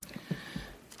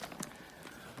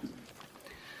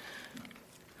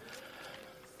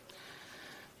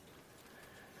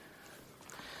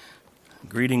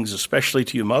Greetings especially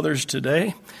to you mothers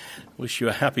today. Wish you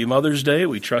a happy Mother's Day.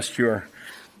 We trust your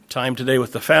time today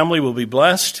with the family will be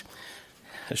blessed.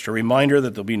 Just a reminder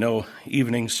that there'll be no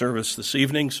evening service this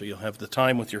evening, so you'll have the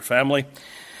time with your family.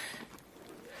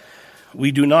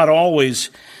 We do not always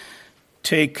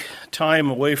take time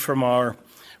away from our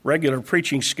regular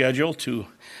preaching schedule to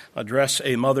address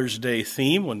a Mother's Day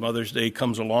theme when Mother's Day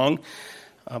comes along,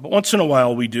 but once in a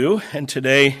while we do, and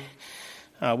today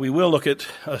we will look at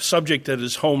a subject that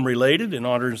is home-related in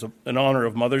honor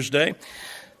of Mother's Day.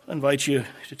 I invite you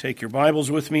to take your Bibles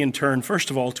with me and turn,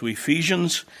 first of all, to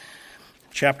Ephesians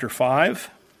chapter 5.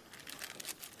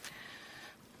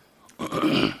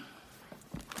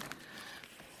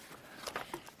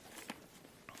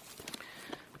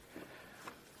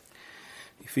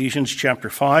 Ephesians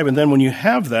chapter 5, and then when you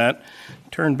have that,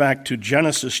 turn back to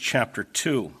Genesis chapter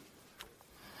 2.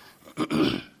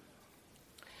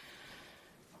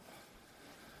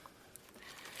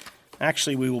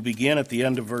 Actually, we will begin at the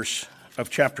end of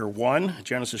chapter 1,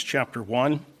 Genesis chapter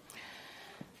 1.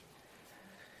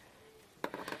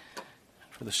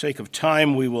 For the sake of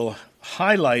time, we will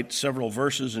highlight several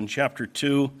verses in chapter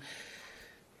 2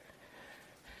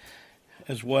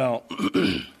 as well.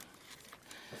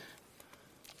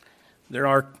 There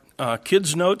are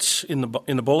kids' notes in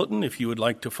the bulletin if you would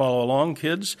like to follow along,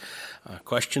 kids.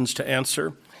 Questions to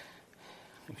answer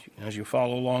as you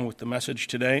follow along with the message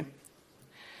today.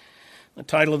 The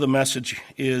title of the message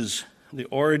is The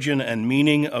Origin and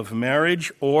Meaning of Marriage,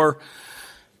 or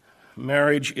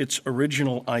Marriage, Its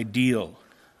Original Ideal.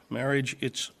 Marriage,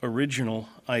 Its Original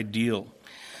Ideal.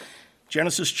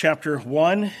 Genesis chapter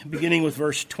 1, beginning with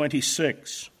verse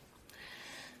 26.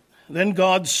 Then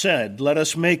God said, "Let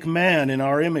us make man in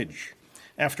our image,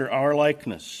 after our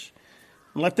likeness.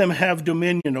 And let them have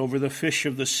dominion over the fish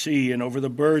of the sea, and over the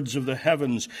birds of the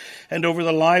heavens, and over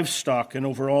the livestock, and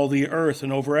over all the earth,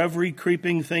 and over every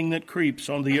creeping thing that creeps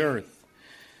on the earth."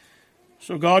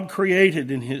 So God created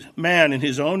man in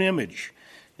his own image.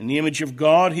 In the image of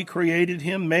God he created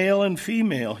him, male and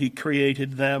female he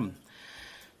created them.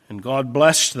 And God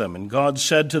blessed them, and God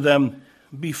said to them,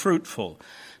 "Be fruitful,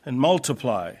 and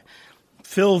multiply,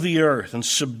 fill the earth, and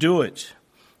subdue it,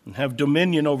 and have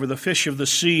dominion over the fish of the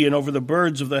sea, and over the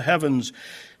birds of the heavens,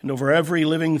 and over every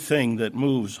living thing that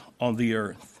moves on the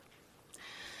earth."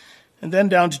 And then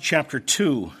down to chapter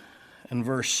 2 and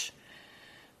verse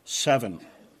 7.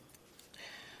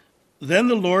 Then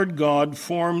the Lord God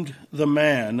formed the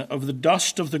man of the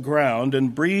dust of the ground,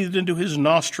 and breathed into his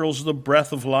nostrils the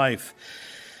breath of life.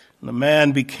 And the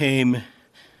man became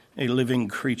a living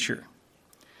creature.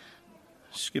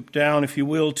 Skip down, if you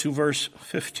will, to verse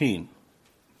 15.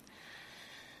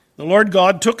 The Lord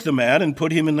God took the man and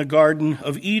put him in the Garden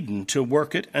of Eden to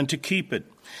work it and to keep it.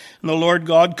 And the Lord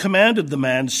God commanded the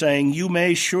man, saying, "You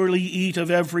may surely eat of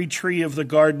every tree of the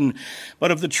garden, but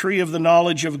of the tree of the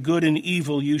knowledge of good and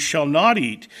evil you shall not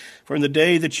eat, for in the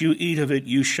day that you eat of it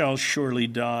you shall surely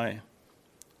die."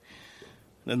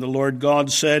 Then the Lord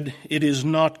God said, "It is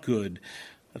not good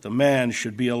that the man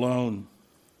should be alone.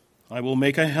 I will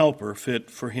make a helper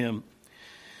fit for him."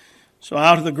 So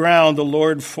out of the ground the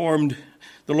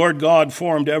Lord God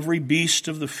formed every beast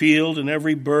of the field and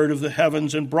every bird of the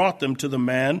heavens, and brought them to the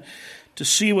man to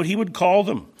see what he would call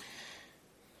them.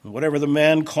 And whatever the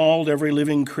man called every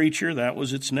living creature, that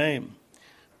was its name.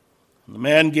 And the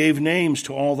man gave names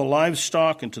to all the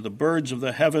livestock, and to the birds of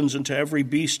the heavens, and to every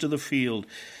beast of the field.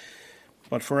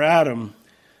 But for Adam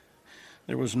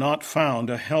there was not found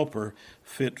a helper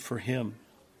fit for him.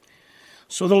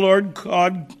 So the Lord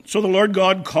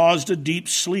God caused a deep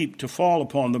sleep to fall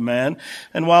upon the man,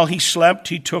 and while he slept,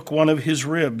 he took one of his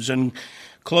ribs and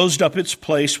closed up its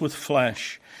place with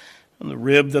flesh. And the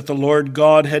rib that the Lord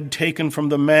God had taken from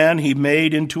the man he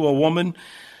made into a woman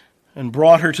and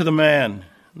brought her to the man.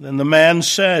 Then the man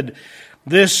said,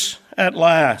 "This at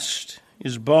last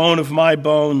is bone of my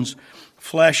bones,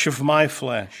 flesh of my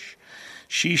flesh.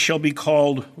 She shall be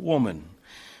called woman,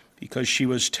 because she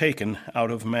was taken out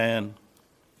of man.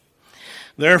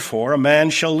 Therefore, a man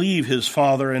shall leave his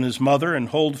father and his mother and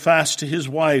hold fast to his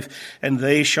wife, and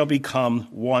they shall become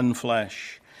one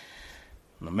flesh.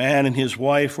 And the man and his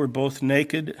wife were both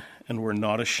naked and were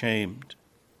not ashamed."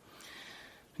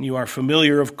 And you are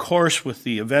familiar, of course, with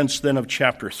the events then of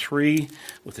chapter 3,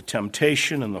 with the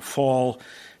temptation and the fall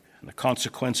and the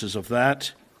consequences of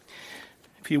that.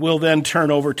 If you will then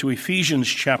turn over to Ephesians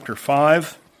chapter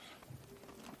 5.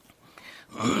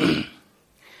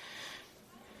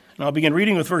 And I'll begin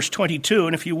reading with verse 22,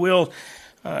 and if you will,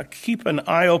 keep an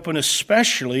eye open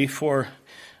especially for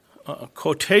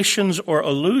quotations or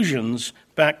allusions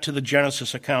back to the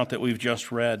Genesis account that we've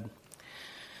just read.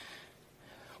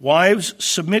 Wives,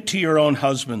 submit to your own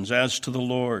husbands as to the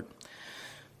Lord.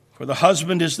 For the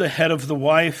husband is the head of the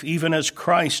wife, even as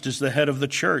Christ is the head of the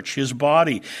church, his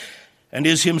body, and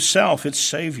is himself its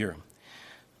Savior.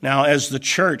 Now, as the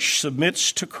church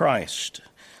submits to Christ,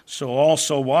 so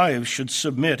also wives should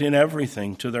submit in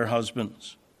everything to their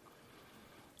husbands.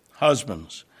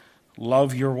 Husbands,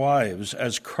 love your wives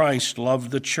as Christ loved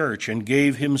the church and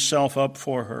gave himself up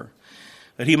for her,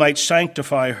 that he might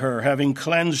sanctify her, having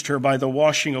cleansed her by the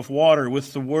washing of water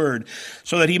with the word,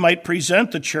 so that he might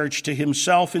present the church to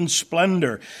himself in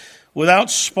splendor, without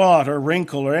spot or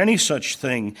wrinkle or any such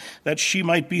thing, that she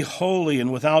might be holy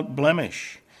and without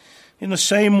blemish. In the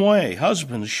same way,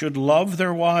 husbands should love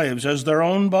their wives as their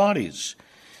own bodies.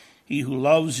 He who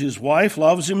loves his wife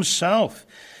loves himself.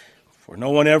 For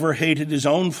no one ever hated his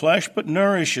own flesh, but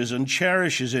nourishes and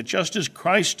cherishes it, just as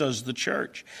Christ does the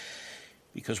church,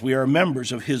 because we are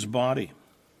members of his body.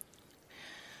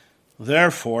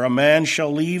 Therefore, a man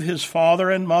shall leave his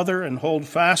father and mother and hold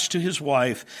fast to his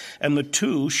wife, and the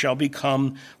two shall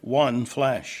become one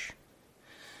flesh.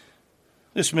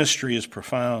 This mystery is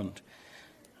profound,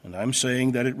 and I'm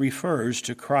saying that it refers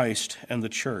to Christ and the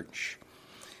church.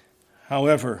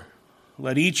 However,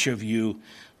 let each of you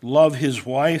love his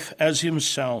wife as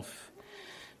himself,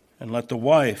 and let the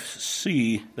wife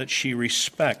see that she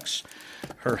respects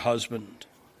her husband.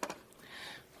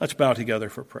 Let's bow together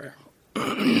for prayer.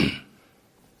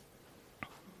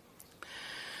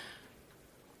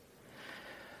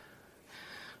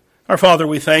 Our Father,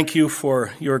 we thank you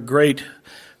for your great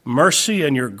mercy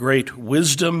and your great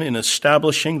wisdom in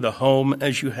establishing the home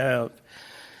as you have.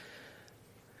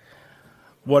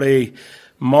 What a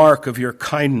mark of your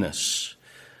kindness,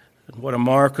 and what a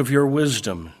mark of your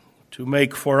wisdom to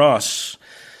make for us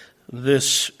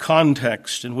this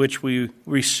context in which we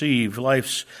receive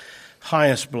life's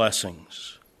highest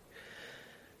blessings.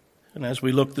 And as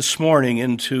we look this morning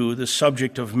into the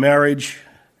subject of marriage,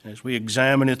 as we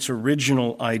examine its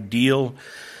original ideal,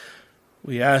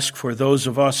 we ask for those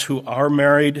of us who are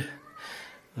married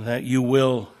that you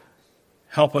will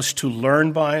help us to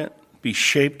learn by it, be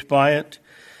shaped by it,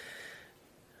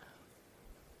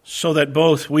 so that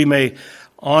both we may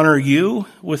honor you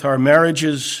with our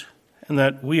marriages and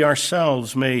that we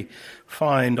ourselves may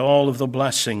find all of the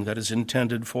blessing that is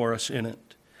intended for us in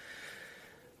it.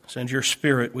 Send your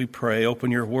Spirit, we pray.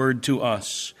 Open your word to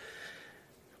us.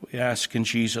 We ask in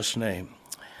Jesus' name.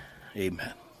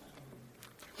 Amen.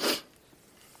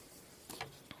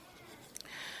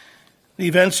 The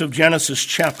events of Genesis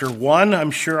chapter 1, I'm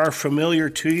sure, are familiar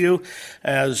to you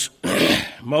as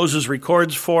Moses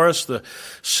records for us the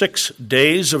 6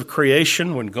 days of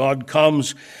creation when God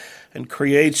comes and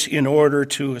creates in order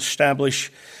to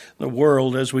establish the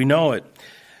world as we know it.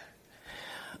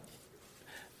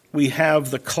 We have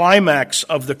the climax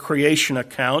of the creation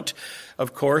account,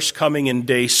 of course, coming in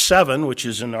day 7, which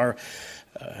is in our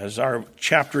as our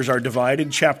chapters are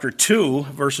divided, chapter 2,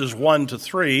 verses 1 to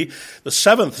 3, the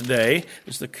 7th day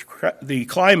is the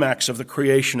climax of the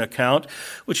creation account,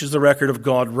 which is the record of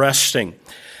God resting.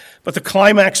 But the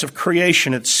climax of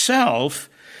creation itself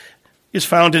is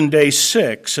found in day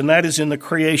 6, and that is in the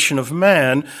creation of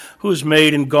man, who is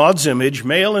made in God's image,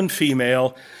 male and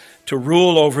female, to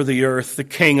rule over the earth, the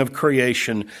king of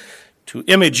creation, to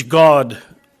image God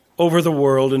over the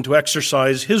world and to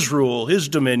exercise his rule, his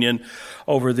dominion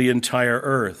over the entire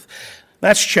earth.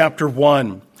 That's chapter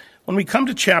 1. When we come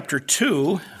to chapter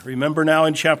 2, remember now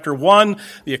in chapter 1,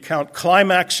 the account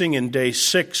climaxing in day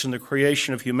 6 in the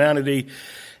creation of humanity.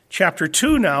 Chapter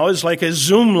 2 now is like a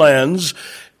zoom lens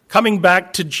coming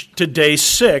back to day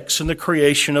 6 in the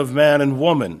creation of man and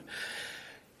woman.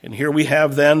 And here we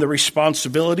have then the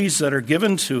responsibilities that are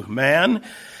given to man.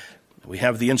 We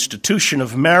have the institution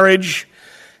of marriage.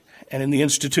 And in the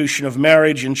institution of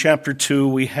marriage, in chapter 2,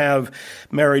 we have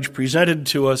marriage presented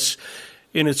to us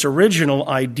in its original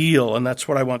ideal, and that's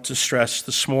what I want to stress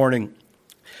this morning.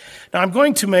 Now, I'm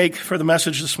going to make, for the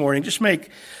message this morning, just make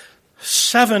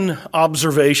 7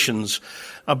 observations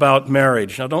about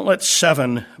marriage. Now, don't let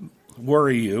 7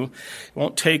 worry you. It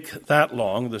won't take that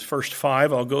long. The first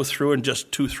 5 I'll go through in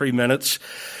just 2-3 minutes.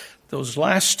 Those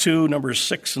last 2, numbers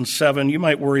 6 and 7, you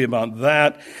might worry about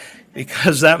that,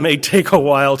 because that may take a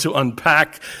while to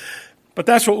unpack. But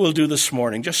that's what we'll do this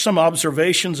morning. Just some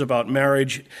observations about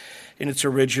marriage in its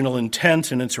original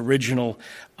intent and its original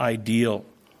ideal.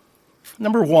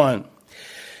 Number 1,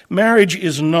 marriage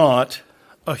is not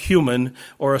a human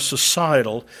or a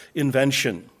societal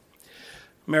invention.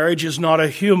 Marriage is not a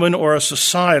human or a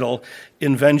societal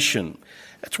invention.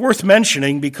 It's worth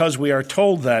mentioning because we are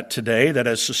told that today, that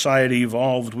as society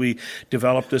evolved, we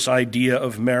developed this idea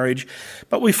of marriage.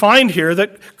 But we find here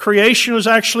that creation was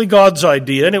actually God's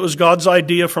idea, and it was God's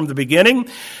idea from the beginning.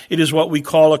 It is what we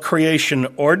call a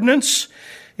creation ordinance.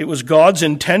 It was God's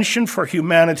intention for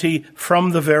humanity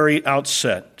from the very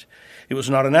outset. It was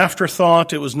not an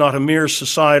afterthought. It was not a mere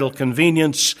societal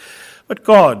convenience, but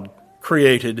God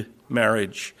created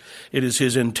marriage. It is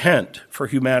his intent for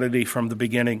humanity from the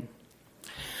beginning.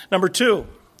 Number 2,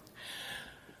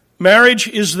 marriage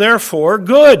is therefore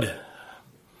good.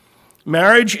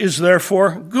 Marriage is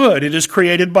therefore good. It is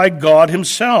created by God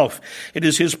himself. It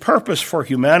is his purpose for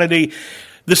humanity.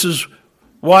 This is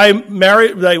why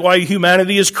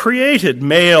humanity is created,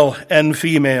 male and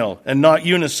female, and not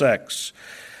unisex.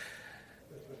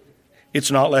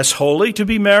 It's not less holy to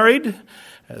be married,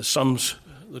 as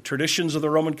the traditions of the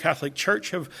Roman Catholic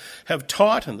Church have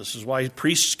taught, and this is why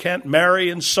priests can't marry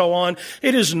and so on.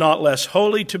 It is not less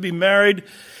holy to be married.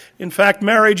 In fact,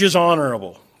 marriage is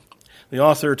honorable. The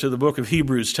author to the book of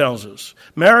Hebrews tells us,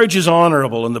 marriage is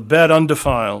honorable and the bed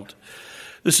undefiled.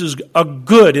 This is a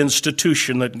good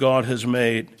institution that God has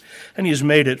made, and he has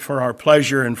made it for our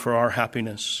pleasure and for our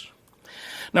happiness.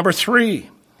 Number 3,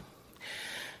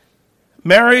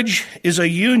 marriage is a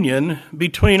union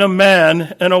between a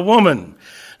man and a woman.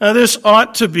 Now, this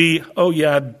ought to be, oh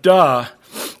yeah, duh,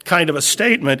 kind of a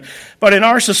statement. But in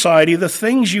our society, the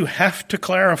things you have to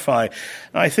clarify.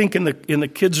 I think in the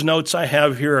kids' notes I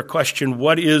have here a question,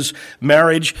 what is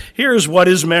marriage? Here's what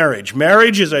is marriage.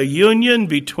 Marriage is a union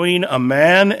between a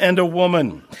man and a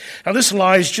woman. Now, this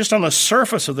lies just on the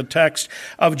surface of the text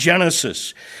of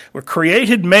Genesis. We're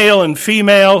created male and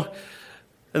female.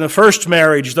 And the first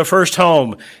marriage, the first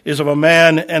home, is of a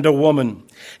man and a woman.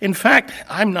 In fact,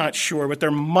 I'm not sure, but there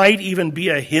might even be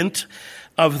a hint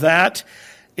of that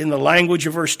in the language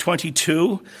of verse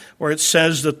 22, where it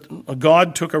says that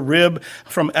God took a rib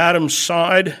from Adam's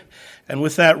side, and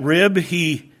with that rib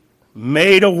he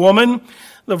made a woman.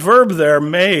 The verb there,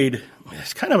 made,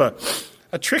 is kind of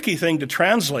a tricky thing to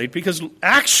translate, because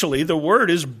actually the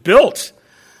word is built,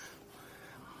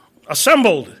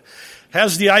 assembled.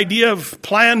 Has the idea of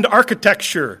planned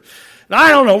architecture. And I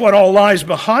don't know what all lies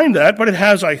behind that, but it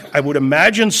has, I would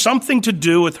imagine, something to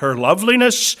do with her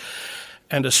loveliness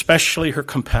and especially her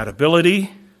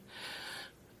compatibility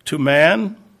to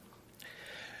man.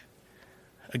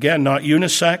 Again, not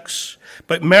unisex,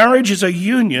 but marriage is a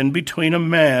union between a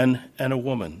man and a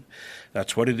woman.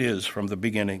 That's what it is from the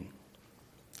beginning.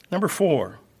 Number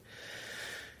 4,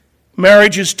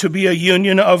 marriage is to be a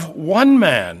union of one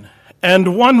man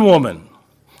and one woman.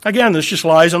 Again, this just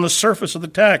lies on the surface of the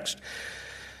text.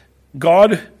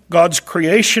 God's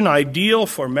creation ideal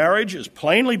for marriage is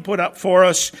plainly put up for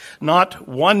us, not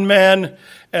one man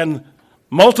and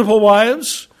multiple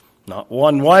wives, not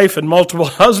one wife and multiple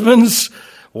husbands.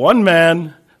 One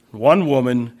man, one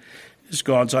woman is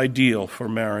God's ideal for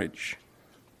marriage.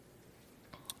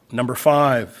 Number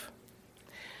 5,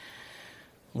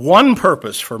 one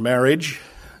purpose for marriage,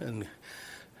 and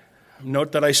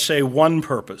note that I say one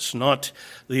purpose, not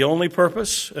the only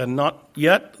purpose, and not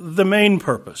yet the main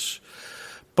purpose.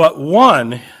 But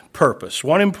one purpose,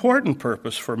 one important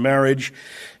purpose for marriage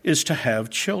is to have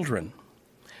children.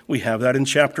 We have that in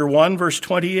chapter 1, verse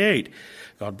 28.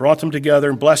 God brought them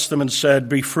together and blessed them and said,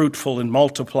 "Be fruitful and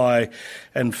multiply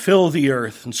and fill the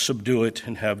earth and subdue it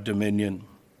and have dominion."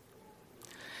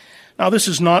 Now, this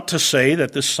is not to say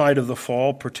that this side of the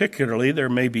fall, particularly, there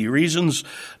may be reasons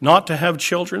not to have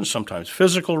children, sometimes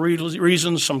physical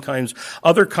reasons, sometimes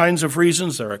other kinds of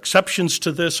reasons. There are exceptions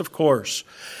to this, of course.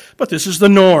 But this is the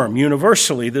norm.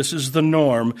 Universally, this is the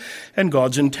norm. And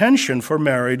God's intention for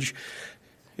marriage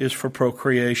is for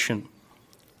procreation.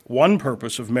 One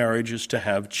purpose of marriage is to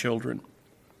have children.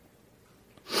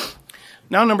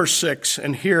 Now, number 6,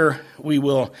 and here we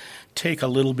will take a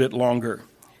little bit longer.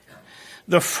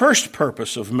 The first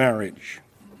purpose of marriage.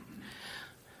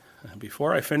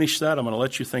 Before I finish that, I'm going to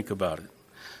let you think about it.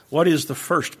 What is the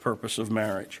first purpose of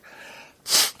marriage?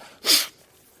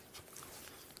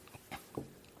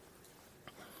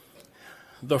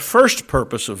 The first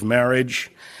purpose of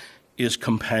marriage is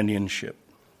companionship.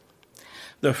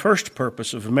 The first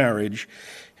purpose of marriage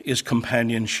is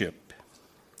companionship.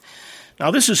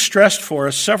 Now, this is stressed for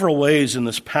us several ways in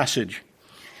this passage.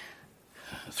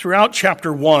 Throughout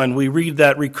chapter 1, we read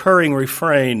that recurring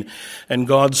refrain, and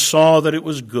God saw that it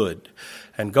was good,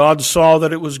 and God saw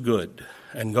that it was good,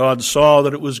 and God saw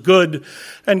that it was good,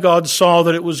 and God saw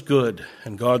that it was good,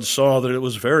 and God saw that it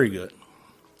was very good.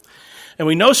 And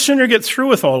we no sooner get through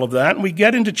with all of that, and we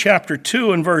get into chapter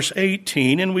 2 and verse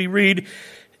 18, and we read,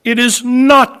 "It is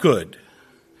not good.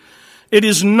 It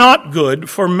is not good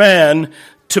for man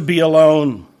to be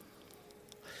alone.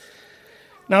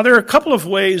 Now, there are a couple of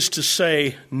ways to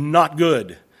say not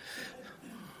good.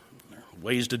 There are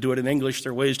ways to do it in English.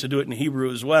 There are ways to do it in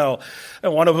Hebrew as well.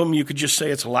 And one of them, you could just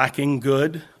say it's lacking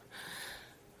good.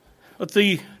 But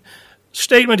the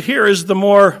statement here is the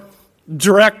more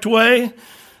direct way.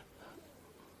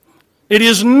 It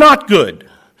is not good.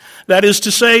 That is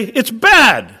to say, it's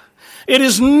bad. It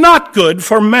is not good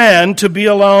for man to be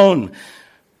alone.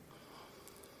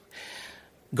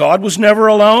 God was never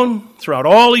alone. Throughout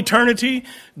all eternity,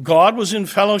 God was in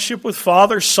fellowship with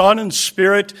Father, Son, and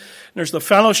Spirit. There's the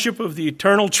fellowship of the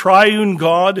eternal triune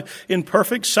God in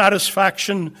perfect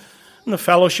satisfaction, and the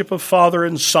fellowship of Father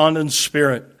and Son and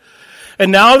Spirit.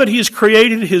 And now that He has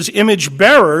created His image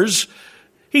bearers,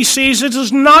 He sees it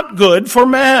is not good for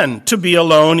man to be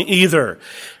alone either.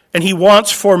 And He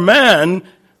wants for man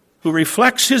who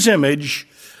reflects His image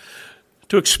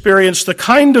to experience the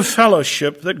kind of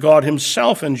fellowship that God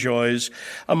Himself enjoys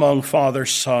among Father,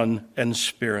 Son, and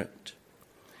Spirit.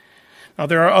 Now,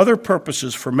 there are other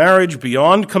purposes for marriage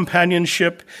beyond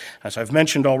companionship, as I've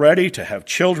mentioned already, to have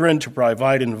children, to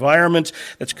provide environments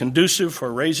that's conducive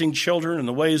for raising children in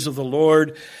the ways of the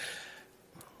Lord,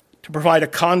 to provide a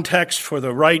context for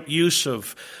the right use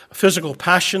of physical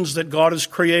passions that God has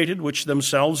created, which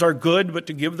themselves are good, but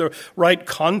to give the right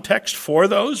context for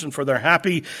those and for their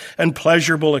happy and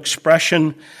pleasurable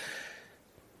expression.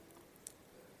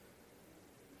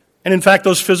 And in fact,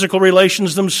 those physical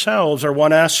relations themselves are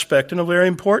one aspect, and a very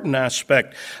important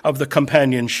aspect, of the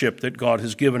companionship that God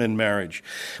has given in marriage.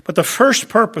 But the first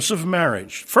purpose of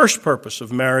marriage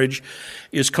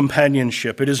is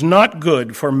companionship. It is not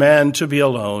good for man to be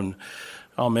alone.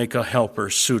 I'll make a helper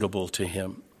suitable to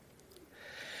him.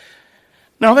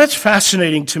 Now, that's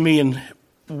fascinating to me in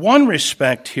one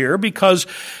respect here, because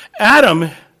Adam,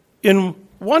 in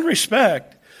one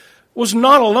respect, was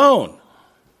not alone.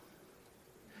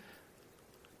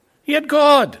 He had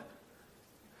God.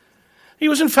 He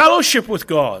was in fellowship with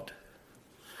God.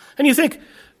 And you think,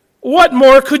 what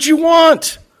more could you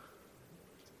want?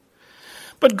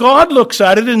 But God looks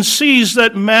at it and sees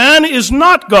that man is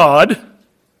not God,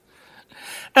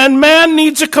 and man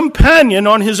needs a companion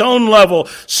on his own level,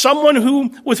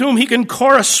 someone with whom he can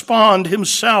correspond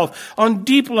himself on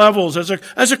deep levels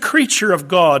as a creature of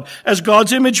God, as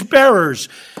God's image bearers.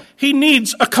 He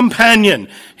needs a companion.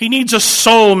 He needs a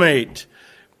soulmate.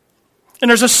 And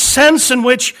there's a sense in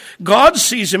which God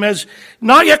sees him as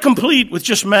not yet complete with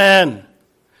just man.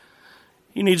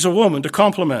 He needs a woman to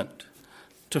complement,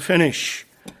 to finish.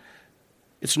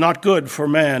 It's not good for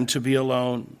man to be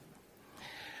alone.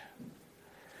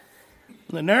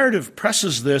 The narrative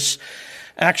presses this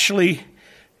actually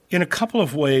in a couple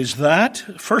of ways. That,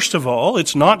 first of all,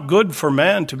 it's not good for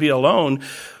man to be alone.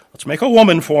 Let's make a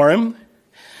woman for him.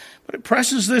 But it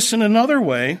presses this in another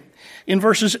way. In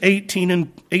verses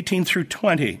 18 through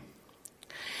 20.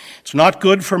 It's not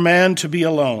good for man to be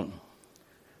alone.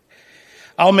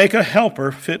 I'll make a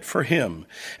helper fit for him.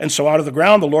 And so out of the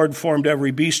ground the Lord formed every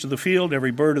beast of the field,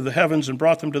 every bird of the heavens, and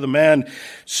brought them to the man,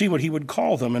 see what he would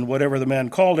call them. And whatever the man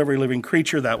called every living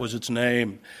creature, that was its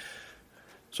name.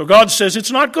 So God says,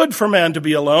 it's not good for man to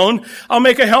be alone. I'll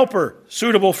make a helper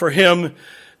suitable for him.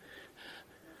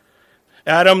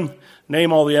 Adam,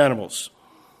 name all the animals.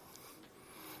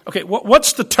 Okay,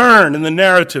 what's the turn in the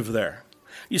narrative there?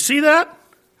 You see that?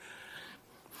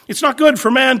 It's not good for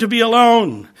man to be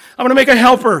alone. I'm going to make a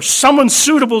helper, someone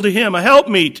suitable to him, a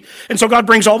helpmeet. And so God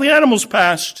brings all the animals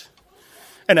past.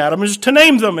 And Adam is to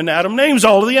name them, and Adam names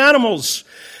all of the animals.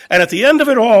 And at the end of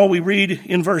it all, we read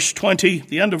in verse 20,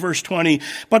 the end of verse 20,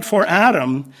 but for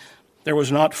Adam there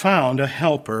was not found a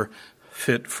helper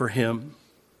fit for him.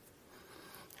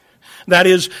 That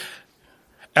is,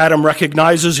 Adam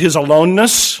recognizes his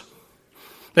aloneness,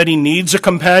 that he needs a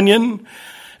companion,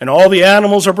 and all the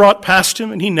animals are brought past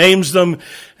him, and he names them.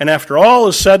 And after all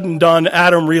is said and done,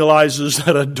 Adam realizes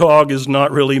that a dog is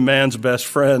not really man's best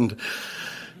friend.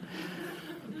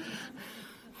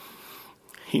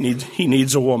 He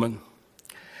needs a woman.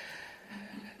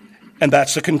 And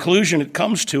that's the conclusion it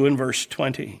comes to in verse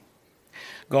 20.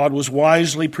 God was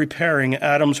wisely preparing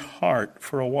Adam's heart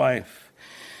for a wife.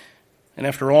 And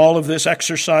after all of this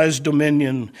exercised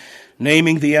dominion,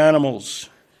 naming the animals,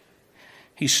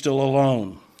 he's still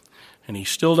alone. And he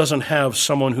still doesn't have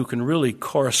someone who can really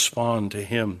correspond to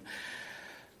him.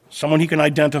 Someone he can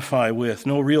identify with,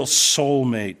 no real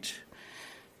soulmate.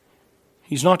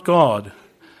 He's not God,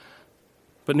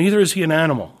 but neither is he an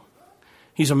animal.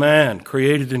 He's a man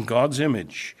created in God's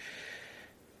image,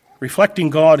 reflecting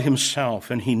God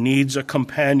himself, and he needs a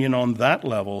companion on that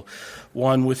level,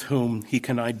 one with whom he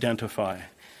can identify.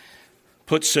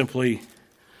 Put simply,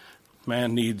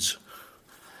 man needs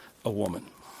a woman.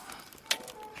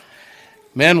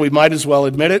 Men, we might as well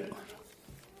admit it,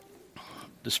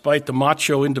 despite the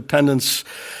macho independence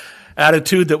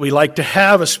attitude that we like to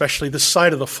have, especially this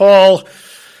side of the fall.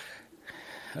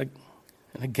 And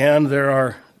again, there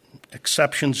are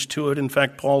exceptions to it. In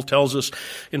fact, Paul tells us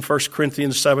in 1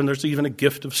 Corinthians 7, there's even a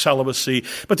gift of celibacy.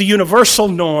 But the universal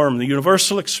norm, the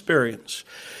universal experience,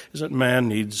 is that man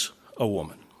needs a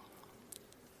woman.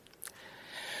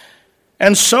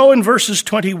 And so in verses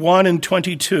 21 and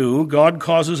 22, God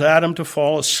causes Adam to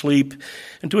fall asleep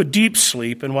into a deep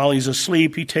sleep. And while he's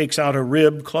asleep, he takes out a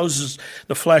rib, closes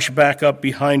the flesh back up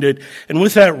behind it, and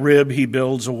with that rib, he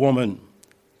builds a woman.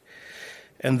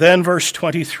 And then verse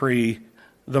 23,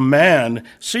 the man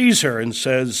sees her and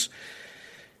says,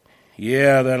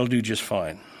 yeah, that'll do just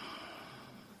fine.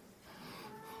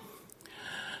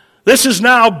 This is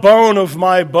now bone of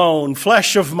my bone,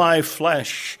 flesh of my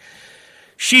flesh.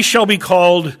 She shall be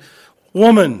called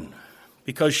woman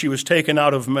because she was taken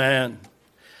out of man.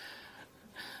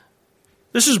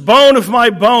 This is bone of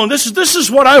my bone. This is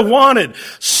what I wanted.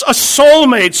 A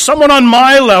soulmate, someone on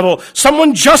my level,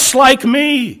 someone just like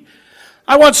me.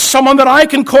 I want someone that I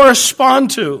can correspond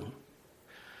to.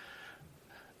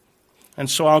 And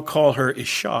so I'll call her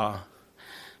Isha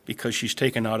because she's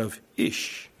taken out of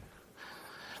Ish.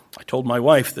 I told my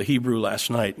wife the Hebrew last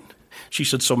night. She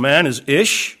said, so man is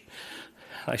Ish?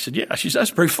 I said, yeah. She said, that's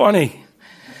pretty funny.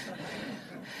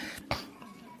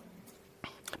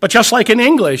 But just like in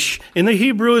English, in the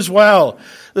Hebrew as well,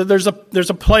 there's a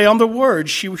play on the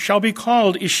word. She shall be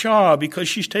called Isha because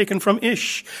she's taken from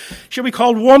Ish. She'll be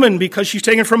called woman because she's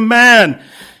taken from man.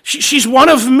 She's one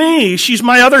of me. She's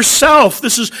my other self.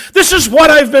 This is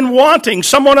what I've been wanting,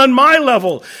 someone on my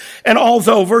level. And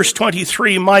although verse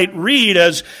 23 might read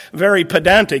as very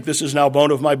pedantic, this is now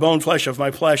bone of my bone, flesh of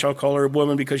my flesh, I'll call her a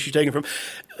woman because she's taken from.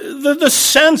 The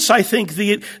sense, I think,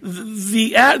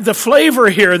 the flavor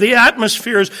here, the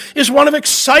atmosphere is one of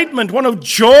excitement, one of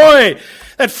joy,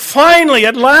 that finally,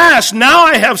 at last, now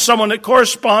I have someone that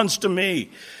corresponds to me.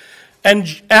 And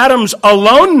Adam's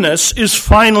aloneness is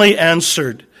finally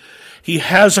answered. He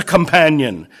has a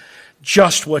companion,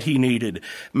 just what he needed.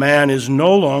 Man is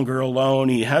no longer alone.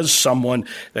 He has someone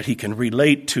that he can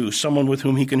relate to, someone with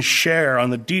whom he can share on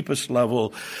the deepest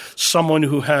level, someone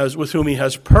with whom he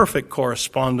has perfect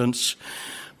correspondence,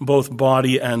 both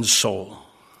body and soul.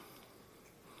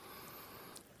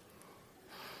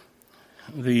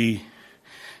 The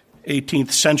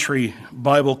 18th century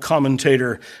Bible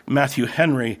commentator Matthew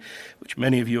Henry, which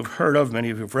many of you have heard of,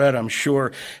 many of you have read, I'm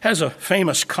sure, has a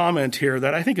famous comment here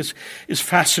that I think is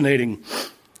fascinating.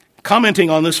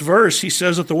 Commenting on this verse, he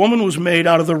says that the woman was made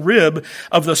out of the rib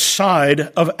of the side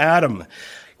of Adam.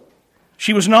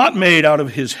 She was not made out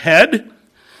of his head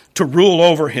to rule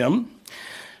over him,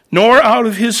 nor out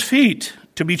of his feet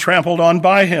to be trampled on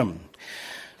by him,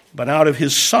 but out of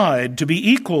his side to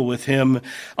be equal with him,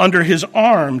 under his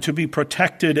arm to be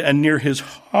protected, and near his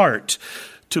heart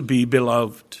to be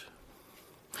beloved.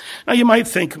 Now you might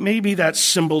think maybe that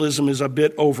symbolism is a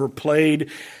bit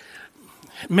overplayed.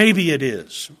 Maybe it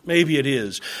is. Maybe it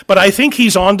is. But I think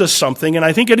he's onto something, and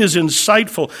I think it is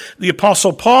insightful. The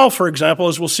Apostle Paul, for example,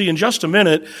 as we'll see in just a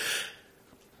minute,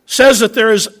 says that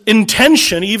there is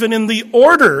intention even in the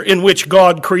order in which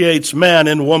God creates man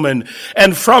and woman,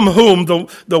 and from whom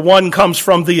the one comes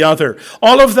from the other.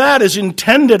 All of that is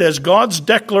intended as God's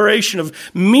declaration of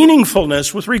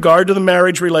meaningfulness with regard to the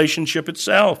marriage relationship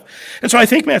itself. And so I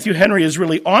think Matthew Henry is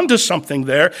really onto something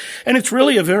there, and it's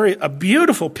really a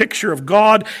beautiful picture of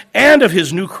God and of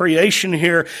his new creation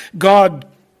here. God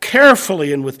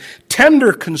carefully and with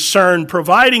tender concern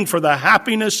providing for the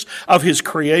happiness of his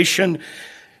creation,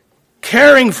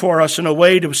 caring for us in a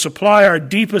way to supply our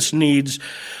deepest needs,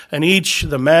 and each,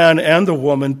 the man and the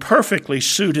woman, perfectly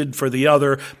suited for the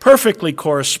other, perfectly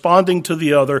corresponding to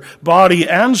the other, body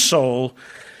and soul,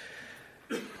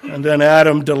 and then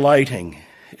Adam delighting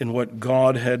in what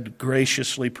God had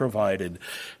graciously provided.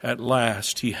 At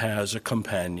last, he has a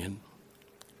companion.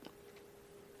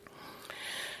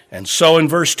 And so in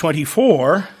verse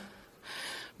 24,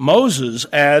 Moses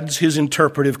adds his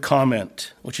interpretive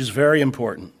comment, which is very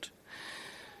important.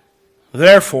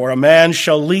 Therefore, a man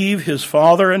shall leave his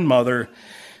father and mother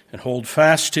and hold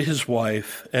fast to his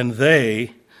wife, and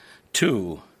they,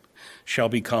 two, shall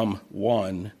become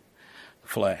one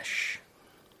flesh.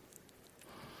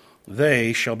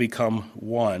 They shall become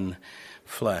one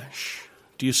flesh.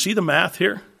 Do you see the math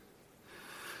here?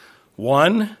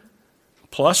 1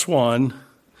 plus 1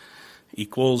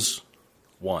 equals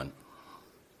 1.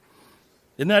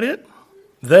 Isn't that it?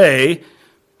 They,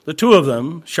 the two of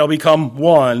them, shall become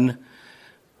one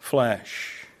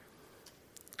flesh.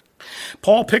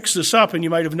 Paul picks this up, and you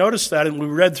might have noticed that, and we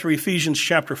read through Ephesians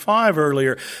chapter 5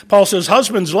 earlier. Paul says,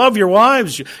 husbands, love your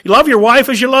wives. You love your wife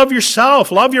as you love yourself.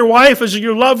 Love your wife as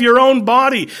you love your own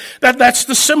body. That's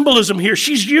the symbolism here.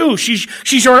 She's you.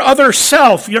 She's your other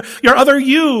self, your other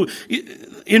you.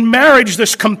 In marriage,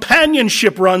 this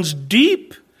companionship runs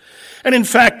deep. And in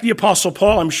fact, the Apostle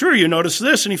Paul, I'm sure you noticed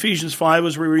this in Ephesians 5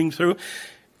 as we're reading through,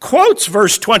 quotes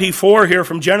verse 24 here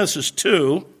from Genesis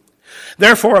 2.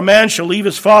 Therefore a man shall leave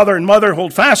his father and mother,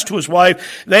 hold fast to his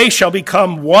wife. They shall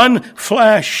become one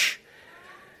flesh.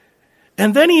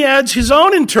 And then he adds his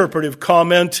own interpretive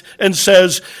comment and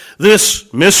says,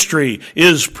 this mystery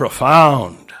is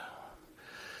profound.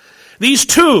 These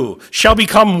two shall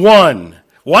become one.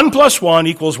 1 +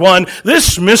 1 = 1.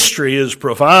 This mystery is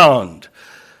profound.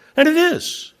 And it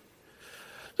is.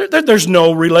 There's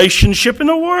no relationship in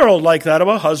the world like that of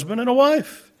a husband and a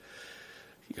wife.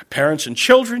 You've got parents and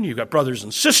children, you've got brothers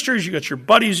and sisters, you've got your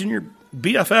buddies and your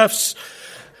BFFs.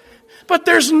 But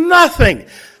there's nothing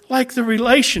like the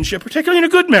relationship, particularly in a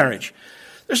good marriage.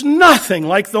 There's nothing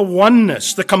like the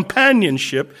oneness, the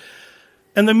companionship,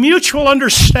 and the mutual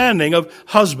understanding of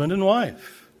husband and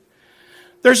wife.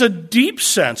 There's a deep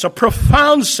sense, a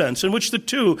profound sense in which the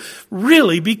two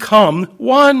really become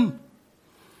one.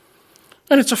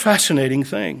 And it's a fascinating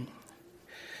thing.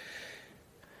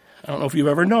 I don't know if you've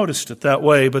ever noticed it that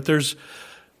way, but there's,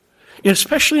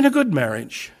 especially in a good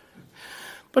marriage,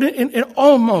 but in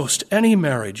almost any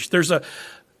marriage, there's a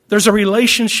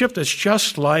relationship that's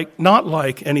just not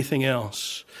like anything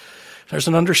else. There's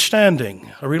an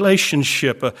understanding, a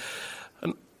relationship, a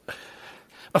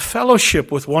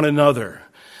fellowship with one another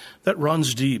that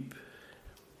runs deep.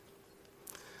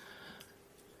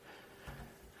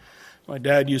 My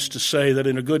dad used to say that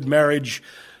in a good marriage,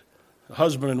 the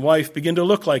husband and wife begin to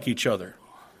look like each other.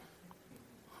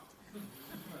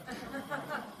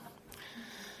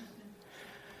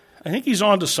 I think he's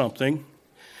on to something.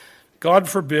 God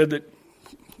forbid that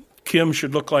Kim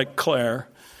should look like Claire.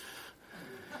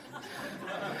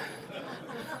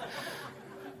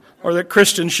 Or that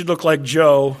Kristen should look like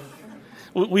Joe.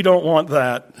 We don't want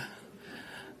that.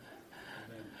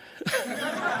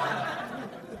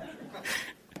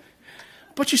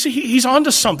 But you see, he's on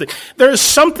to something. There is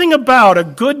something about a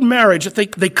good marriage that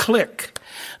they click.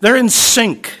 They're in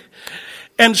sync.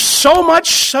 And so much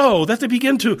so that they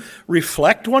begin to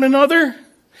reflect one another.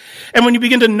 And when you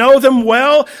begin to know them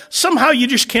well, somehow you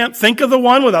just can't think of the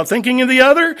one without thinking of the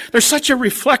other. There's such a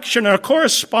reflection and a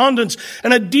correspondence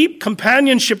and a deep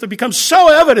companionship that becomes so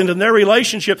evident in their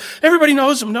relationship. Everybody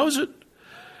knows them, knows it.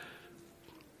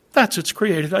 That's its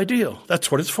created ideal. That's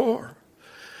what it's for.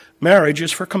 Marriage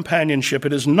is for companionship.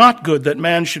 It is not good that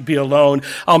man should be alone.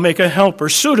 I'll make a helper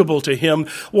suitable to him,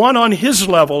 one on his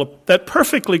level that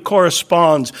perfectly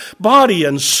corresponds, body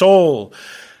and soul.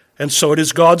 And so it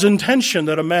is God's intention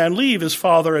that a man leave his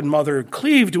father and mother,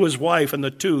 cleave to his wife, and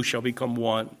the two shall become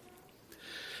one.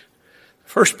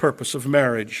 First purpose of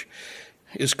marriage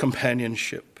is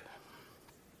companionship.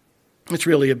 It's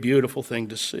really a beautiful thing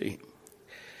to see.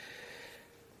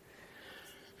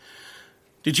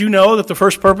 Did you know that the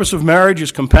first purpose of marriage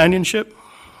is companionship?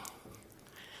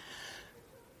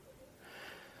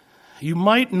 You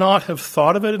might not have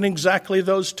thought of it in exactly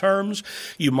those terms.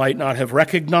 You might not have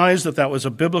recognized that that was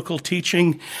a biblical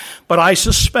teaching. But I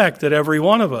suspect that every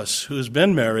one of us who has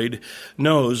been married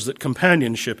knows that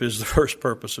companionship is the first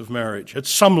purpose of marriage. At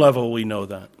some level, we know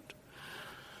that.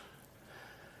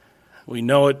 We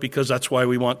know it because that's why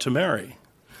we want to marry.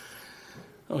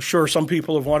 Oh, sure, some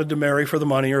people have wanted to marry for the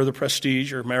money or the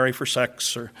prestige or marry for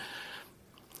sex.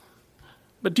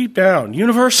 But deep down,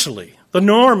 universally, the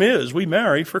norm is we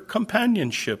marry for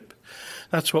companionship.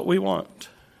 That's what we want.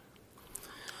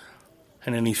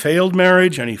 And any failed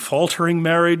marriage, any faltering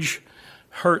marriage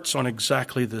hurts on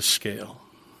exactly this scale.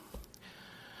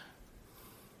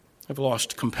 I've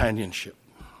lost companionship.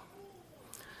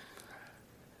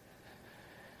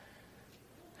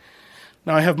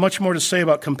 Now, I have much more to say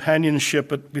about companionship,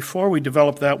 but before we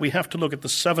develop that, we have to look at the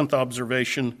seventh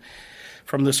observation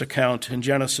from this account in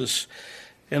Genesis,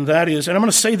 and that is, and I'm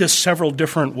going to say this several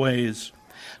different ways.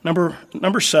 Number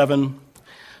 7,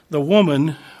 the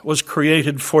woman was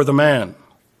created for the man.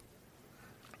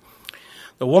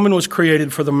 The woman was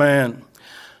created for the man.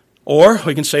 Or,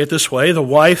 we can say it this way, the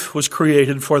wife was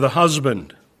created for the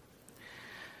husband.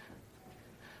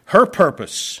 Her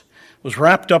purpose was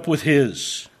wrapped up with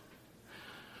his.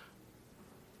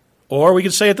 Or we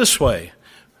could say it this way,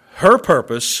 her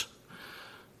purpose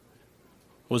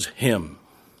was him.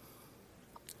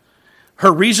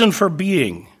 Her reason for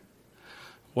being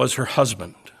was her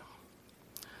husband.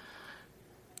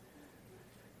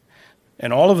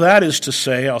 And all of that is to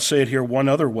say, I'll say it here one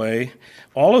other way,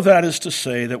 all of that is to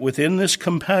say that within this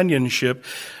companionship,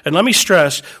 and let me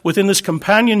stress, within this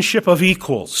companionship of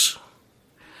equals,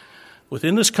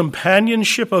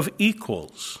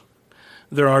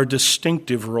 there are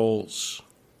distinctive roles.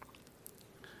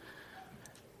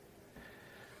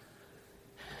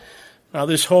 Now,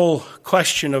 this whole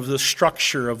question of the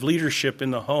structure of leadership in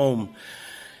the home,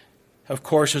 of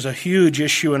course, is a huge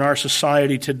issue in our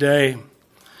society today.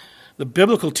 The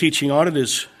biblical teaching on it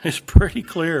is pretty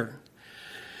clear.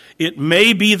 It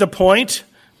may be the point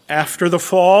after the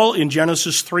fall in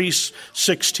Genesis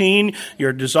 3:16,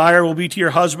 your desire will be to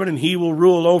your husband and he will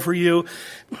rule over you.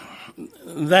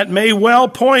 That may well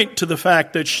point to the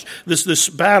fact that this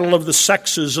battle of the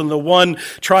sexes and the one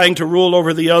trying to rule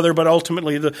over the other, but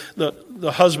ultimately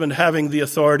the husband having the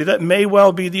authority. That may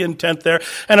well be the intent there.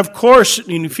 And of course,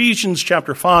 in Ephesians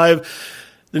chapter 5,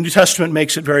 the New Testament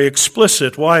makes it very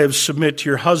explicit. Wives, submit to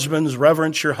your husbands,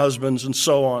 reverence your husbands, and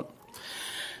so on.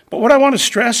 But what I want to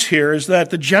stress here is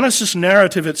that the Genesis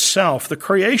narrative itself, the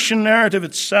creation narrative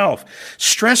itself,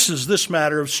 stresses this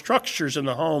matter of structures in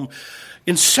the home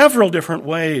in several different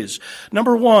ways.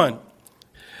 Number one,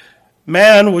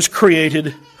 man was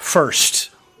created first.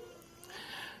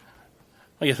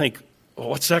 Well, you think, well,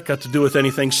 what's that got to do with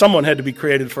anything? Someone had to be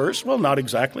created first. Well, not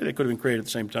exactly. They could have been created at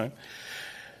the same time.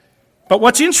 But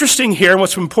what's interesting here and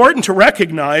what's important to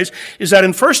recognize is that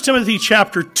in 1 Timothy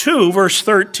chapter 2, verse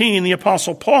 13, the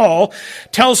Apostle Paul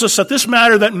tells us that this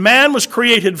matter that man was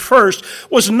created first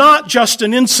was not just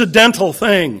an incidental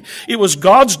thing. It was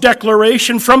God's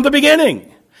declaration from the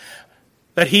beginning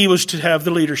that he was to have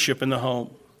the leadership in the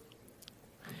home.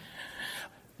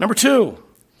 Number two,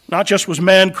 not just was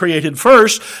man created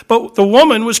first, but the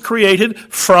woman was created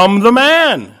from the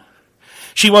man.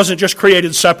 She wasn't just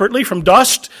created separately from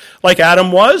dust like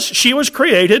Adam was. She was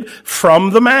created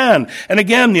from the man. And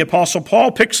again, the Apostle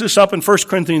Paul picks this up in 1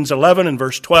 Corinthians 11 and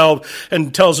verse 12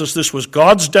 and tells us this was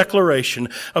God's declaration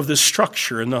of this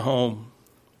structure in the home.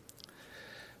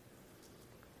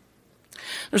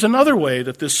 There's another way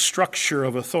that this structure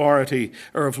of authority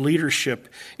or of leadership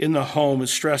in the home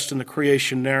is stressed in the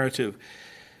creation narrative.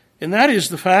 And that is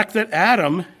the fact that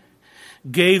Adam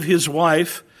gave his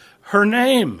wife her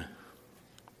name.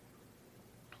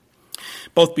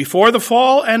 Both before the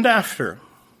fall and after.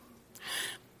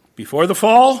 Before the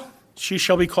fall, she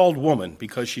shall be called woman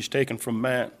because she's taken from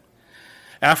man.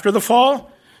 After the fall,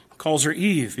 calls her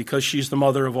Eve because she's the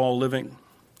mother of all living.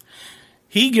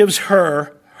 He gives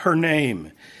her her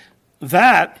name.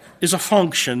 That is a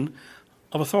function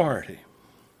of authority.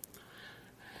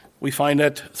 We find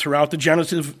that throughout the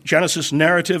Genesis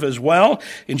narrative as well.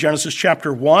 In Genesis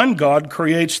chapter 1, God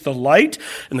creates the light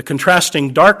and the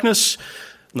contrasting darkness.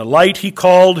 And the light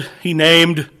he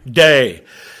named day.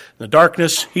 The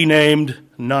darkness he named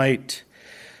night.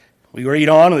 We read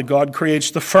on that God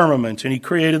creates the firmament, and he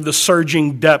created the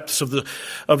surging depths of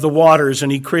the waters, and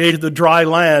he created the dry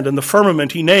land, and the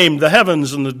firmament he named the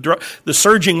heavens, and the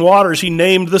surging waters he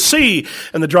named the sea,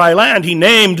 and the dry land he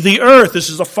named the earth. This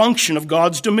is a function of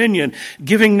God's dominion,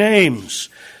 giving names.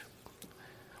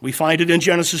 We find it in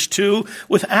Genesis 2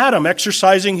 with Adam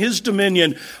exercising his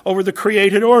dominion over the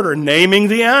created order, naming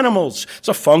the animals. It's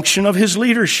a function of his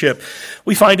leadership.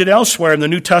 We find it elsewhere in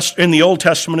the Old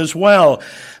Testament as well.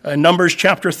 Numbers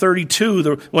chapter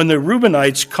 32, when the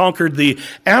Reubenites conquered the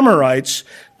Amorites,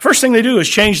 first thing they do is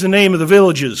change the name of the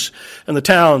villages and the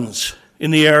towns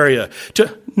in the area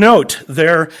to note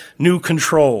their new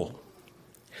control.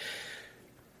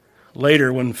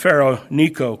 Later, when Pharaoh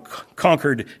Necho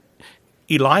conquered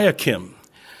Eliakim,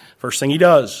 first thing he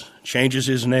does, changes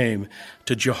his name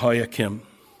to Jehoiakim.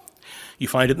 You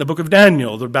find it in the book of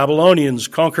Daniel. The Babylonians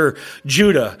conquer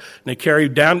Judah, and they carry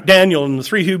Daniel and the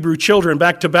 3 Hebrew children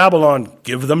back to Babylon.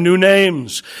 Give them new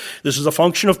names. This is a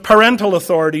function of parental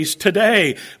authorities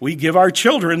today. We give our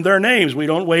children their names. We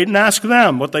don't wait and ask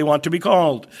them what they want to be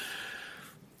called.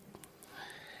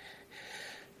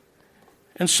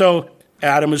 And so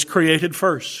Adam is created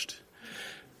first.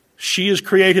 She is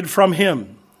created from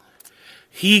him.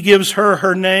 He gives her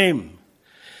her name.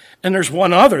 And there's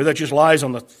one other that just lies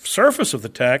on the surface of the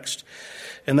text,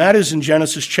 and that is in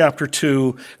Genesis chapter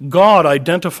 2. God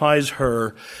identifies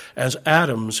her as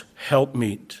Adam's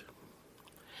helpmeet,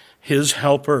 his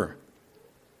helper.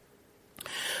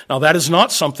 Now, that is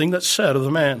not something that's said of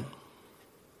the man.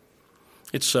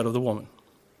 It's said of the woman.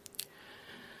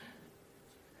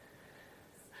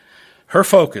 Her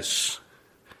focus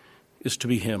is to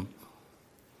be him.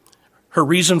 Her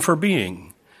reason for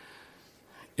being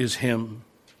is him.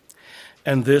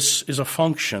 And this is a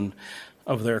function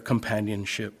of their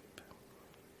companionship.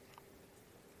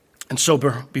 And so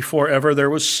before ever there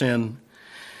was sin,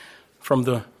 from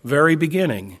the very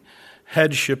beginning,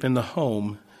 headship in the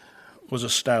home was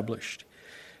established.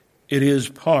 It is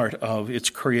part of its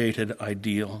created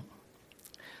ideal.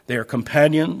 They are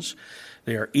companions,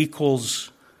 they are equals,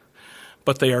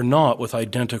 but they are not with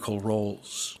identical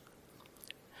roles.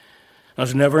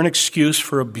 There's never an excuse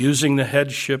for abusing the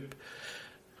headship,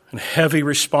 and heavy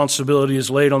responsibility is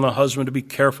laid on the husband to be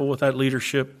careful with that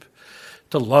leadership,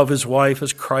 to love his wife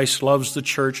as Christ loves the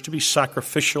church, to be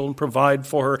sacrificial and provide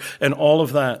for her, and all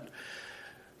of that.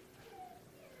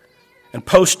 And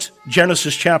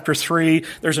post-Genesis chapter 3,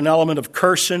 there's an element of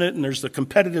curse in it, and there's the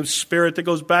competitive spirit that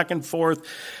goes back and forth,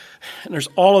 and there's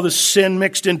all of the sin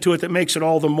mixed into it that makes it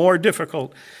all the more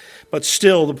difficult. But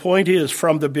still, the point is,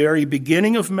 from the very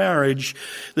beginning of marriage,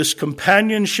 this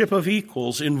companionship of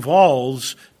equals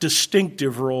involves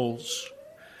distinctive roles.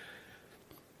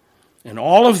 And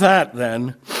all of that,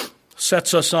 then,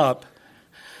 sets us up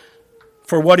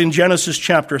for what in Genesis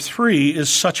chapter 3 is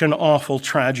such an awful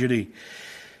tragedy.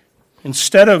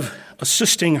 Instead of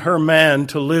assisting her man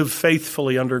to live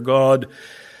faithfully under God,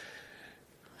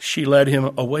 she led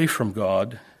him away from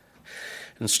God.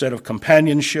 Instead of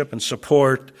companionship and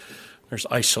support, there's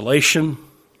isolation,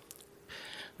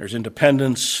 there's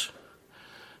independence,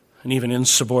 and even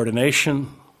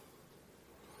insubordination.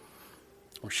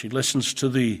 Or she listens to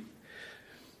the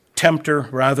tempter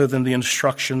rather than the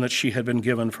instruction that she had been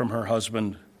given from her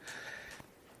husband.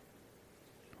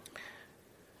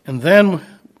 And then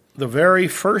the very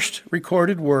first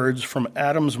recorded words from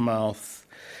Adam's mouth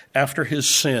after his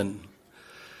sin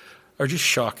are just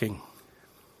shocking.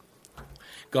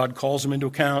 God calls him into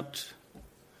account,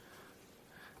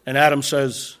 and Adam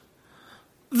says,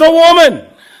 the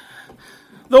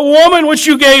woman which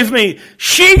you gave me,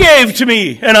 she gave to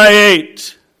me, and I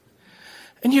ate.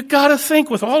 And you got to think,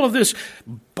 with all of this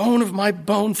bone of my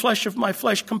bone, flesh of my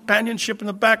flesh, companionship in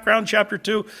the background, chapter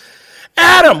 2,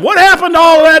 Adam, what happened to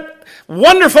all that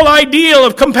wonderful ideal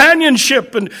of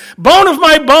companionship and bone of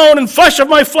my bone and flesh of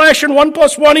my flesh and 1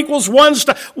 + 1 = 1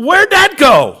 stuff? Where'd that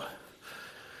go?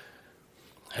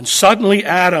 And suddenly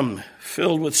Adam,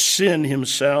 filled with sin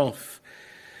himself,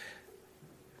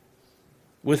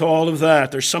 with all of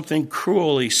that, there's something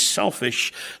cruelly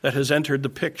selfish that has entered the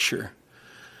picture.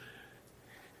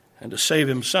 And to save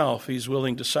himself, he's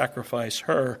willing to sacrifice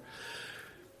her.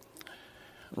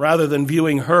 Rather than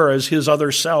viewing her as his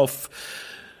other self,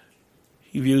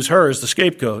 he views her as the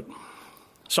scapegoat.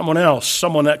 Someone else,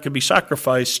 someone that could be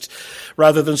sacrificed.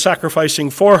 Rather than sacrificing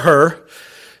for her,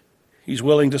 he's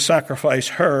willing to sacrifice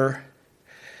her.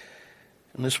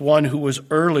 And this one who was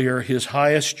earlier his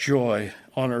highest joy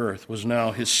on earth was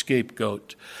now his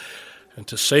scapegoat. And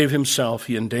to save himself,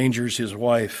 he endangers his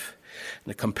wife.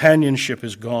 The companionship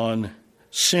is gone.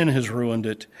 Sin has ruined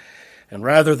it. And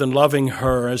rather than loving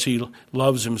her as he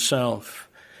loves himself,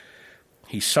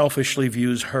 he selfishly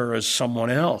views her as someone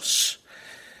else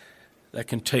that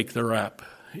can take the rap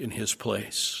in his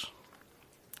place.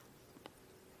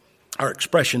 Our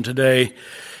expression today,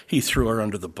 he threw her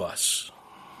under the bus.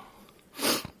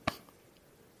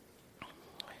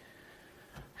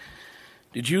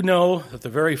 Did you know that the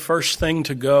very first thing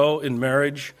to go in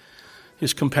marriage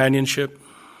is companionship?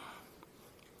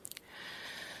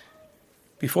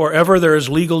 Before ever there is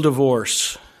legal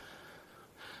divorce,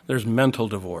 there's mental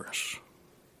divorce.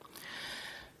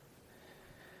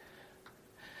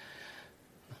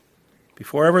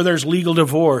 Before ever there's legal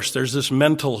divorce, there's this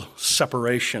mental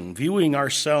separation, viewing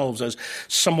ourselves as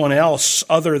someone else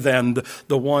other than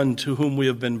the one to whom we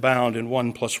have been bound in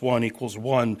 1 + 1 =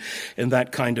 1 in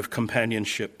that kind of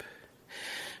companionship.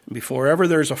 Before ever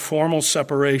there's a formal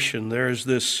separation, there's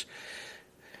this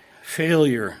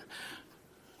failure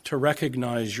to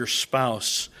recognize your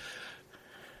spouse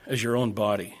as your own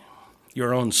body,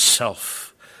 your own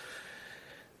self,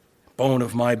 bone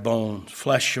of my bone,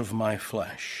 flesh of my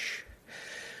flesh.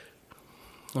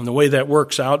 And the way that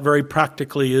works out very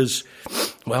practically is,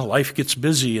 well, life gets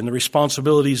busy and the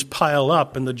responsibilities pile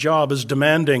up and the job is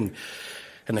demanding.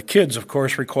 And the kids, of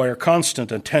course, require constant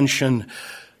attention.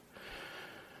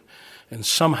 And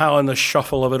somehow in the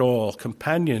shuffle of it all,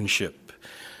 companionship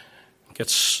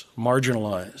gets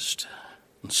marginalized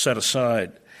and set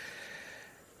aside.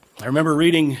 I remember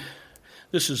reading,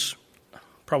 this is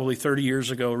probably 30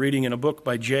 years ago, reading in a book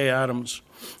by Jay Adams,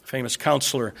 a famous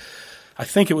counselor. I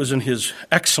think it was in his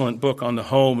excellent book on the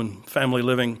home and family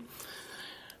living.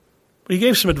 But he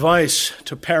gave some advice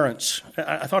to parents.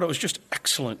 I thought it was just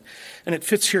excellent, and it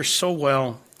fits here so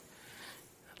well.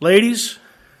 Ladies,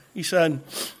 he said,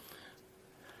 the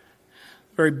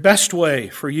very best way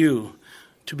for you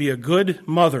to be a good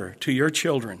mother to your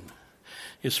children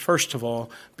is, first of all,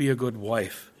 be a good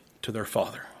wife to their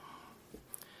father.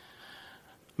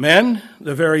 Men,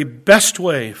 the very best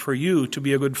way for you to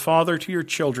be a good father to your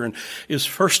children is,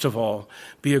 first of all,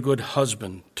 be a good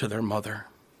husband to their mother.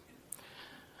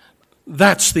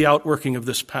 That's the outworking of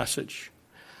this passage.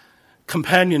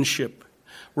 Companionship,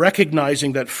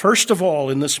 recognizing that first of all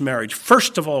in this marriage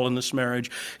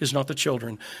is not the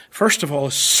children. First of all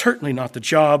is certainly not the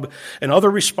job and other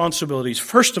responsibilities.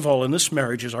 First of all in this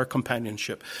marriage is our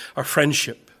companionship, our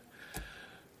friendship,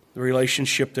 the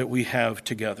relationship that we have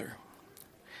together.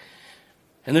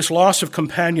 And this loss of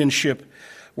companionship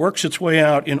works its way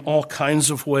out in all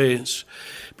kinds of ways.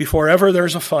 Before ever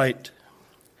there's a fight,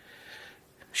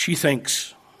 she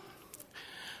thinks,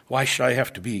 why should I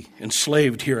have to be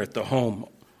enslaved here at the home?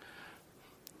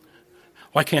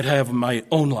 Why can't I have my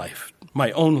own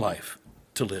life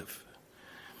to live?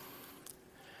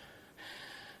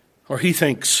 Or he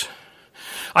thinks,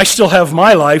 I still have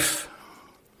my life.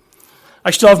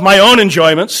 I still have my own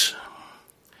enjoyments.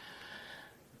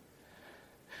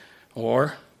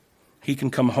 Or he can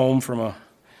come home from a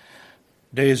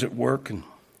days at work and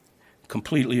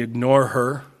completely ignore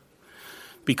her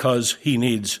because he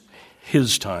needs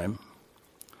his time.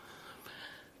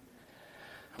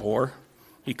 Or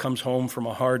he comes home from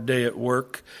a hard day at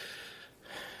work,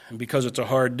 and because it's a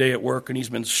hard day at work and he's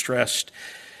been stressed,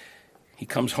 he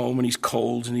comes home and he's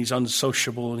cold and he's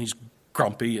unsociable and he's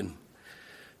grumpy and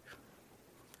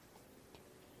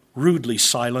rudely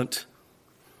silent.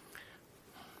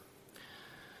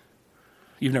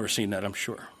 You've never seen that, I'm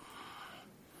sure.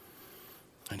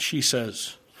 And she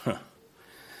says,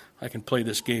 I can play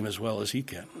this game as well as he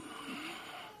can.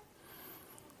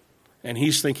 And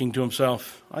he's thinking to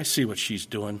himself, I see what she's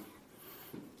doing.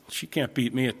 She can't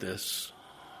beat me at this.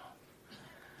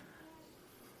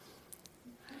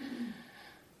 And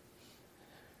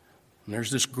there's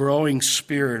this growing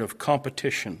spirit of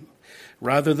competition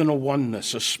rather than a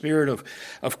oneness, a spirit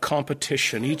of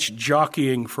competition, each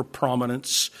jockeying for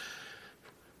prominence,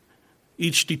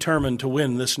 each determined to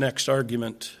win this next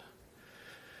argument.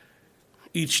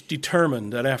 Each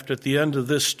determined that at the end of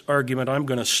this argument, I'm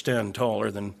going to stand taller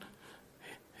than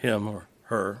him or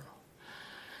her.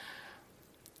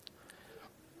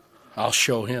 I'll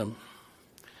show him.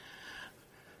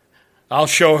 I'll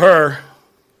show her.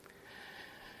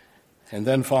 And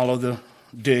then follow the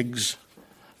digs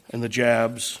and the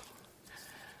jabs.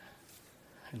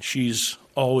 And she's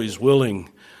always willing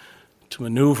to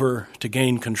maneuver, to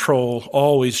gain control,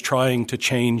 always trying to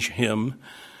change him.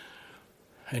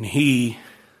 And he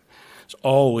is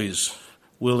always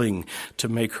willing to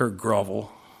make her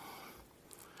grovel.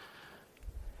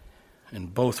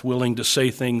 And both willing to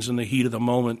say things in the heat of the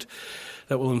moment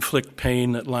that will inflict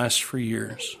pain that lasts for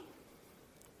years.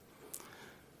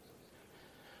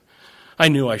 I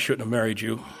knew I shouldn't have married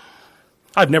you.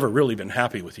 I've never really been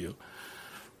happy with you.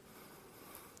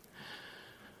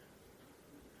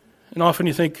 And often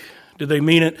you think, did they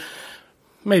mean it?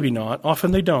 Maybe not.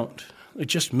 Often they don't. They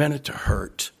just meant it to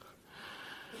hurt.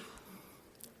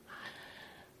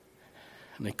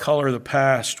 And they color the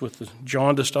past with the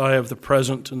jaundiced eye of the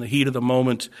present and the heat of the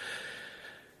moment.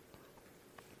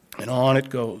 And on it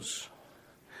goes.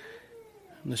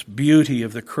 And this beauty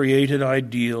of the created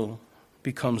ideal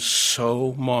becomes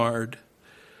so marred,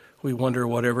 we wonder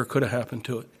whatever could have happened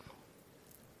to it.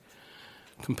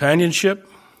 Companionship?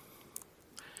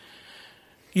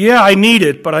 Yeah, I need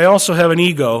it, but I also have an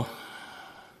ego.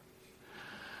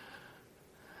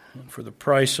 And for the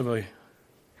price of an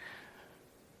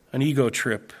ego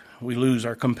trip, we lose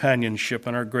our companionship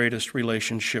and our greatest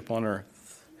relationship on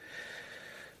earth.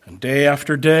 And day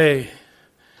after day,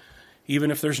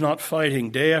 even if there's not fighting,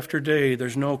 day after day,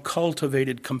 there's no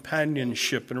cultivated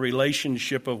companionship and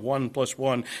relationship of 1 +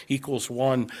 1 =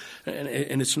 1,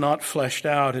 and it's not fleshed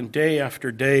out. And day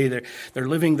after day, they're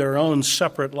living their own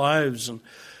separate lives.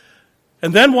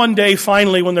 And then one day,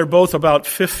 finally, when they're both about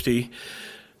 50,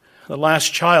 the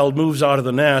last child moves out of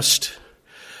the nest,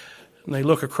 and they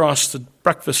look across the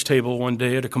breakfast table one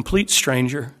day at a complete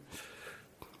stranger.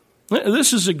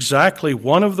 This is exactly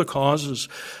one of the causes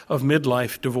of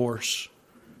midlife divorce.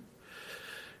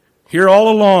 Here all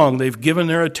along, they've given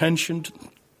their attention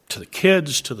to the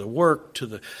kids, to the work, to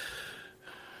the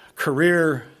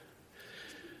career,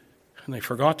 and they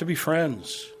forgot to be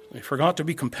friends. They forgot to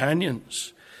be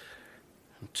companions,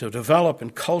 to develop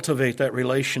and cultivate that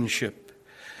relationship.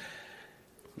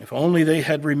 If only they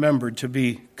had remembered to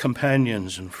be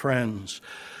companions and friends,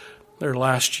 their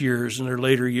last years and their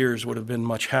later years would have been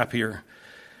much happier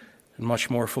and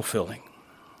much more fulfilling.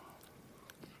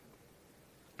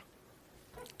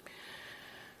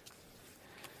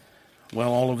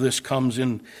 Well, all of this comes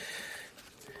in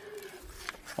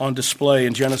on display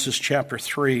in Genesis chapter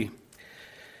 3.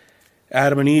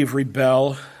 Adam and Eve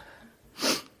rebel.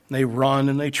 They run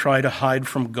and they try to hide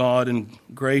from God, and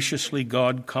graciously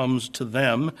God comes to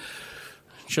them,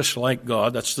 just like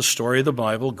God. That's the story of the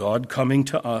Bible, God coming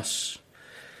to us.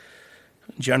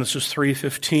 Genesis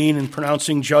 3:15, in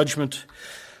pronouncing judgment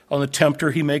on the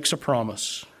tempter, he makes a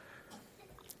promise.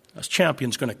 This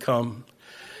champion's going to come.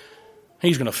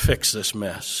 He's going to fix this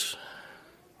mess.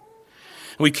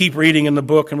 We keep reading in the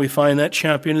book and we find that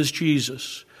champion is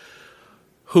Jesus,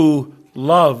 who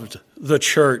loved the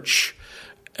church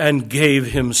and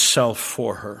gave himself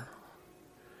for her.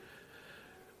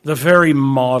 The very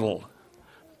model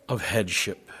of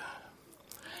headship.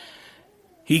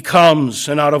 He comes,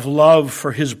 and out of love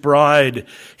for his bride,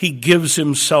 he gives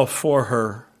himself for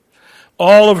her.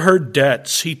 All of her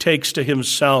debts he takes to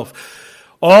himself.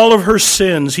 All of her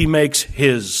sins he makes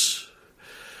his.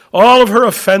 All of her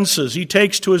offenses he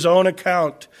takes to his own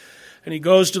account, and he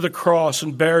goes to the cross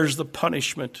and bears the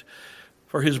punishment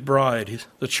for his bride,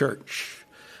 the church,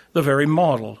 the very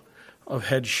model of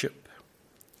headship.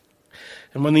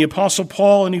 And when the Apostle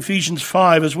Paul in Ephesians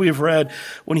 5, as we have read,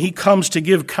 when he comes to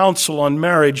give counsel on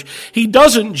marriage, he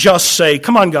doesn't just say,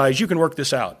 come on guys, you can work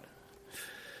this out.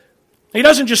 He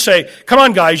doesn't just say, come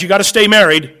on guys, you got to stay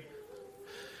married.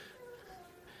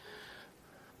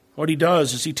 What he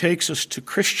does is he takes us to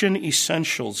Christian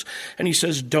essentials, and he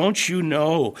says, don't you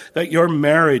know that your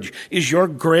marriage is your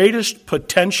greatest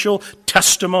potential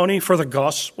testimony for the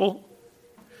gospel?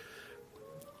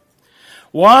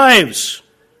 Wives,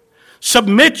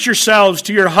 submit yourselves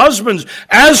to your husbands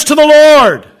as to the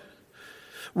Lord.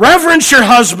 Reverence your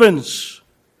husbands.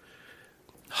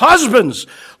 Husbands,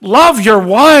 love your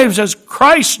wives as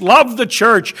Christ loved the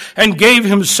church and gave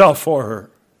himself for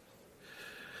her.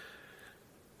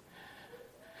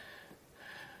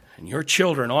 And your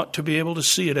children ought to be able to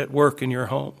see it at work in your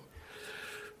home.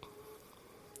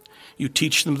 You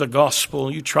teach them the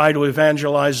gospel. You try to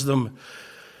evangelize them.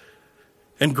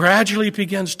 And gradually it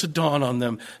begins to dawn on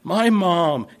them, my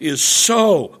mom is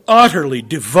so utterly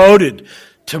devoted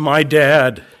to my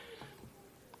dad.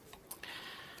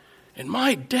 And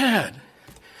my dad,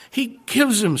 he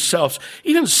gives himself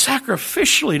even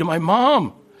sacrificially to my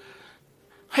mom.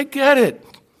 I get it.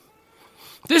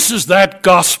 This is that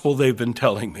gospel they've been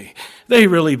telling me. They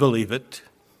really believe it.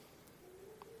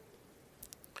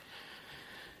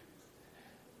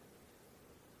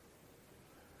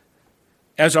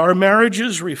 As our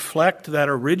marriages reflect that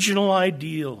original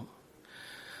ideal,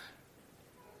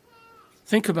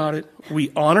 think about it.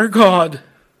 We honor God,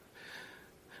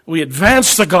 we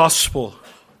advance the gospel,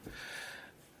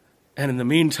 and in the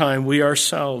meantime, we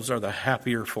ourselves are the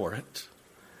happier for it.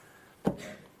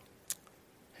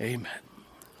 Amen.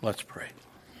 Let's pray.